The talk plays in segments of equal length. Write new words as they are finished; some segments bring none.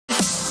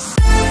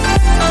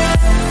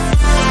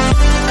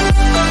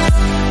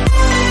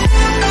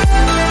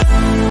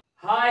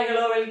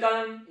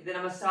இது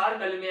நம்ம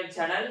star Kalvium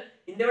channel.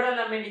 இந்த விட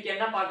நம்ம இன்னைக்கு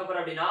என்ன பார்க்க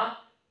போறோம் அப்படின்னா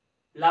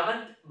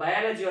 11th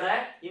பயாலஜியோட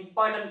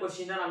இம்பார்ட்டன்ட்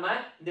क्वेश्चन தான் நம்ம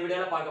இந்த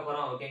வீடியோல பார்க்க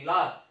போறோம்.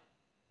 ஓகேங்களா?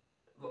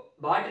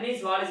 பாட்டனி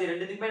ஜுவாலஜி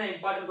ரெண்டுத்துக்குமே நான்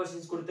இம்பார்ட்டன்ட்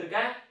क्वेश्चंस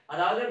கொடுத்திருக்கேன்.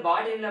 அதாவது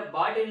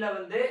பாட்டனில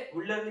வந்து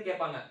உள்ள இருந்து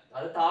கேட்பாங்க.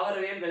 அது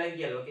தாவரவியல்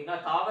விலங்கியல். ஓகேங்களா?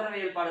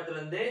 தாவரவியல் பாடத்துல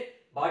இருந்து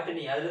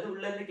பாட்டனி அதுல இருந்து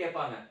உள்ள இருந்து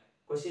கேட்பாங்க.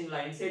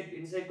 क्वेश्चनலாம்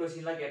இன்சைட்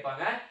क्वेश्चनலாம்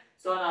கேட்பாங்க.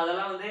 சோ நான்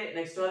அதெல்லாம் வந்து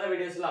நெக்ஸ்ட் வர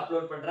வீடியோஸ்ல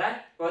அப்லோட் பண்றேன்.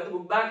 இப்போ வந்து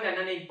புக் பேக்ல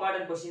என்னென்ன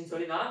இம்பார்ட்டன்ட் क्वेश्चन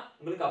சொல்லி நான்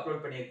உங்களுக்கு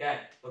அப்லோட் பண்ணிருக்கேன்.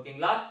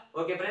 ஓகேங்களா?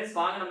 ஓகே फ्रेंड्स,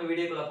 வாங்க நம்ம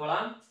வீடியோக்குள்ள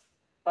போலாம்.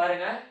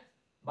 பாருங்க,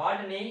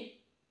 பாட்டனி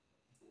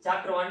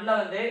சாப்டர் 1ல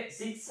வந்து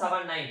 6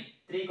 7 9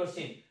 3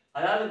 क्वेश्चन.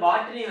 அதாவது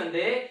பாட்டனி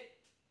வந்து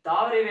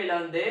தாவரவியல்ல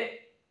வந்து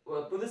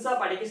புதுசா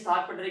படிக்க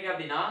ஸ்டார்ட் பண்றீங்க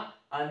அப்படினா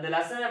அந்த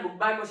லெசனை புக்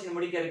பேக் क्वेश्चन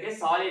முடிக்கிறதுக்கு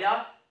சாலிடா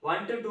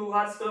 1 to 2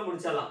 hours குள்ள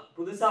முடிச்சிடலாம்.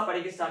 புதுசா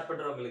படிக்க ஸ்டார்ட்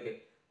பண்றவங்களுக்கு.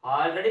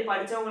 ஆல்ரெடி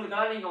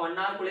படிச்சவங்களுக்கெல்லாம் நீங்க 1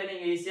 hour குள்ள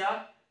நீங்க ஈஸியா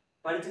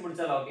படிச்சு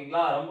முடிச்சிடலாம்.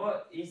 ஓகேங்களா? ரொம்ப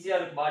ஈஸியா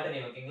இருக்கு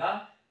பாட்டனி. ஓகேங்களா?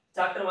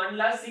 Chapter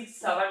 1ல 6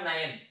 7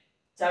 9,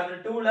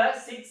 chapter 2ல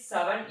 6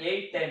 7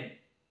 8 10,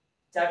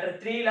 chapter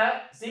 3ல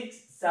 6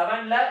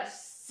 7ல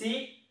C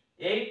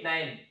 8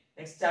 9,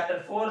 next chapter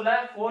 4ல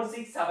 4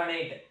 6 7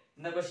 8.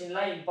 இந்த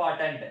क्वेश्चनலாம்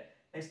important.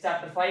 next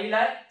chapter 5ல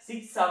 6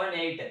 7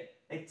 8,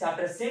 next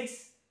chapter 6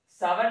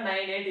 7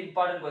 9 8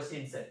 important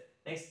questions.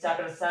 next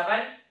chapter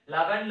 7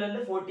 11 ல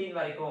இருந்து 14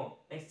 வரைக்கும்.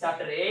 next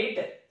chapter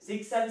 8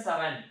 6 and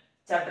 7.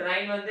 chapter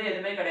 9 வந்து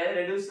எதுமே கிடையாது,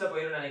 ரெடியூஸ்ல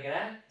போயிரும்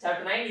நினைக்கிறேன்.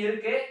 chapter 9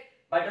 இருக்கு,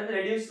 பட் வந்து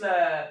ரெடியூஸ்ல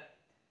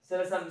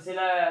சில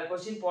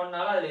क्वेश्चन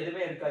போறனால அதுல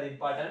எதுமே இருக்காது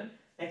இம்பார்ட்டன்ட்.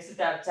 next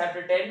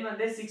chapter 10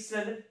 வந்து 6 ல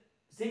இருந்து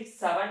 6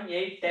 7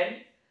 8 10.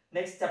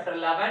 next chapter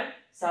 11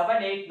 7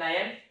 8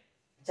 9,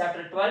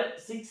 chapter 12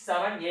 6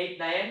 7 8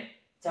 9,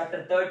 chapter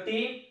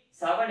 13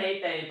 7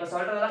 8 9. இப்ப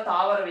சொல்றதெல்லாம்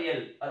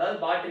தாவரவியல், அதாவது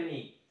பாட்டனி.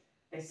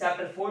 next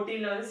chapter 14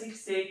 ல வந்து 6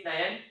 8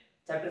 9,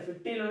 chapter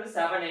 15 ல வந்து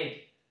 7 8.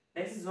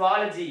 next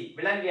zoology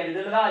விலங்கியல்.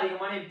 இதுல தான்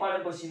அதிகமான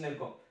இம்பார்ட்டன்ட் क्वेश्चन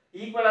இருக்கும்.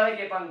 ஈக்குவலா தான்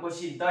கேட்பாங்க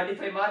question.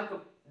 35 mark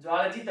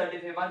zoology,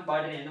 35 mark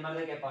botany, இந்த மாதிரி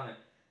தான் கேட்பாங்க.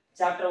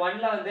 chapter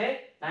 1ல வந்து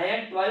 9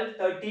 12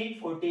 13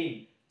 14,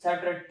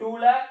 chapter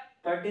 2ல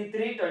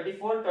 23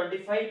 24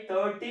 25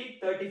 30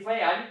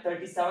 35 and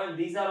 37.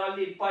 These are all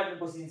the important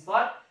questions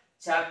for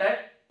chapter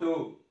 2.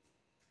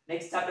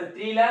 next chapter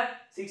 3ல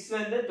 6 ல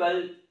இருந்து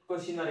 12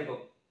 question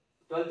வரைக்கும்,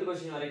 12th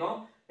question வரைக்கும்.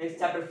 next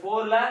chapter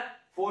 4ல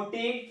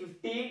 14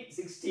 15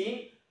 16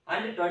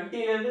 and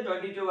 20 ல இருந்து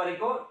 22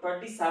 வரைக்கும்,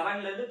 27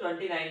 ல இருந்து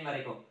 29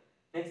 வரைக்கும்.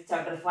 next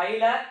chapter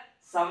 5ல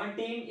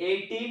 17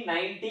 18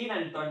 19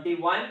 and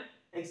 21.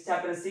 next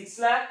chapter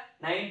 6ல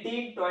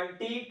 19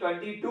 20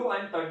 22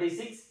 and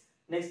 26.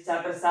 next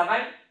chapter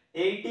 7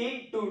 18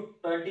 to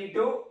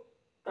 22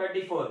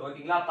 24.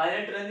 ஓகேங்களா?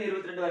 18 ல இருந்து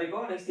 22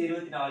 வரைக்கும். next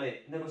 24.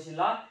 இந்த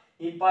क्वेश्चनலாம்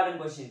இம்பார்ட்டன்ட்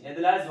क्वेश्चन.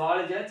 எதுல?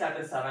 zoology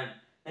chapter 7.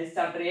 next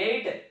chapter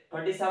 8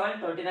 27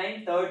 29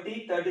 30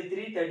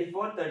 33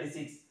 34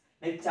 36.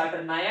 next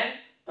chapter 9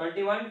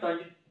 21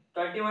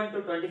 21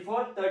 to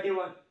 24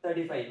 31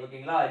 35.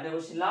 ஓகேங்களா? இந்த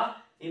क्वेश्चनலாம்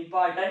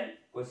important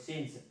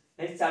questions.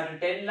 next chapter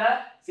 10ல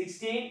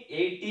 16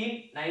 18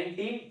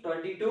 19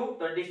 22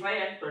 25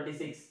 and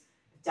 26.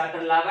 chapter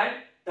 11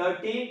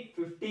 13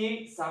 15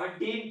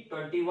 17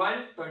 21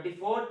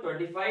 24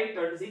 25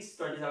 26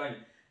 27.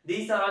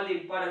 These are all the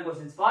important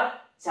questions for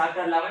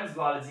chapter 11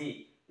 zoology.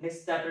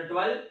 next chapter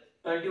 12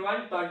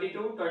 21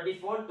 22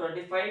 24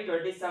 25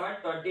 27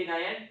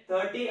 29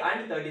 30 and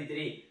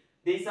 33.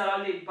 These are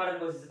all the important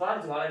questions for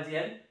zoology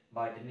and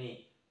botany.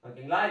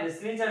 ஓகேங்களா? இந்த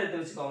screenshot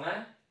எடுத்து வச்சுக்கோங்க.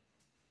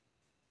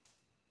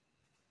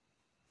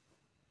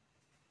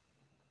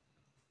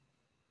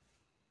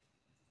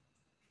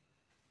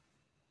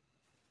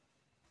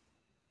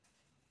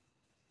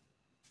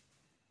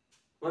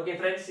 Okay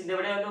friends, இந்த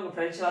video வந்து உங்க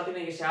friends எல்லாத்துக்கும்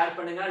நீங்க share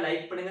பண்ணுங்க,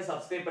 லைக் பண்ணுங்க,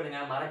 சப்ஸ்கிரைப்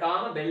பண்ணுங்க.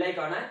 மறக்காம பெல்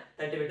ஐகானை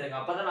தட்டி விட்டுருங்க.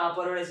 அப்பதான் நான்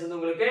போற வீடியோஸ் வந்து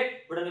உங்களுக்கு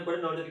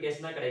உடனுக்குடன்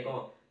நோட்டிபிகேஷனா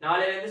கிடைக்கும்.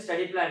 நாளையில இருந்து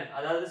ஸ்டடி பிளான்,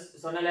 அதாவது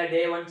சொன்னல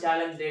டே 1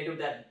 சேலஞ்ச், டே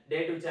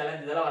 2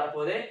 சேலஞ்ச் இதெல்லாம்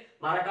வரப்போகுது.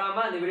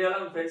 மறக்காம அந்த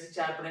வீடியோல உங்க ஃப்ரெண்ட்ஸ்க்கு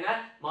ஷேர் பண்ணுங்க.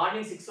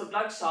 மார்னிங் 6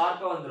 o'clock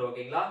ஷார்ப்பா வந்துரும்.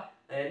 ஓகேங்களா?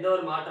 எந்த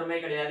ஒரு மாற்றமே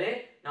கிடையாது.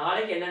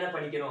 நாளைக்கு என்னென்ன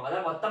படிக்கணும் அத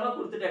மொத்தமா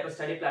கொடுத்துட்டேன். இப்ப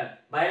ஸ்டடி பிளான்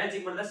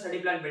பயாலஜிக்கு மட்டும் தான் ஸ்டடி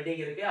பிளான்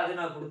பெண்டிங் இருக்கு, அது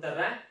நான்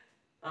கொடுத்துறேன்.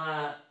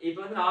 இப்போ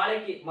வந்து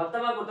நாளைக்கு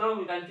மொத்தமா கொடுத்தா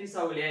உங்களுக்கு கன்ஃபியூஸ்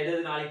ஆகும் இல்லையா,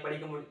 எது நாளைக்கு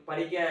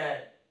படிக்க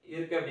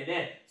இருக்கு அப்படின்னு.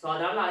 ஸோ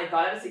அதனால நாளைக்கு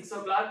காலையில் 6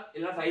 o'clock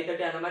இல்லைன்னா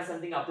 5:30 அந்த மாதிரி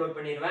சம்திங் அப்லோட்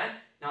பண்ணிடுவேன்.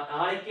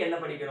 நாளைக்கு என்ன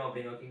படிக்கணும்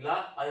அப்படின்னு. ஓகேங்களா?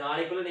 அது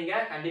நாளைக்குள்ள நீங்க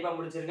கண்டிப்பா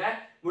முடிச்சிருங்க.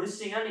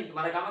 முடிச்சிட்டீங்கன்னா நீங்க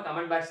மறக்காம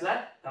கமெண்ட் பாக்ஸ்ல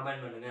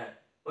கமெண்ட் பண்ணுங்க.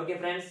 ஓகே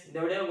फ्रेंड्स, இந்த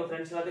வீடியோ உங்க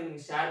ஃப்ரெண்ட்ஸ் எல்லாத்துக்கும்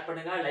நீங்க ஷேர்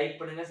பண்ணுங்க, லைக்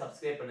பண்ணுங்க,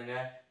 சப்ஸ்கிரைப் பண்ணுங்க.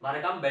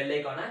 மறக்காம பெல்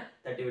ஐகானை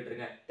தட்டி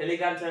விட்டுருங்க.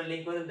 டெலிகிராம் சேனல்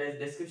லிங்க் வந்து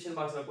டிஸ்கிரிப்ஷன்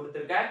பாக்ஸ்ல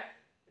கொடுத்துருக்கேன்.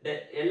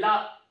 எல்லா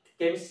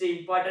chemistry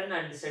important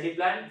and study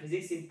plan,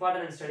 physics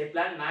important and study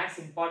plan, maths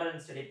important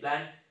and study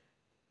plan,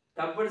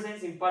 computer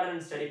science important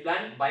and study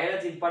plan,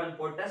 biology important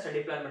போட்ட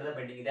study plan மட்டும் தான்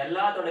பெண்டிங். இது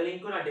எல்லாத்தோட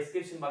லிங்க்கும் நான்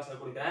டிஸ்கிரிப்ஷன் பாக்ஸ்ல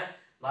கொடுக்கிறேன்.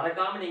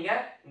 மறக்காம நீங்க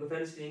உங்க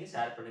ஃப்ரெண்ட்ஸ்க்கு நீங்க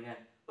ஷேர் பண்ணுங்க.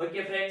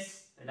 ஓகே फ्रेंड्स,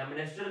 நம்ம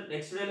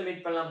நெக்ஸ்ட் வீடியோல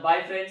மீட் பண்ணலாம். By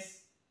friends.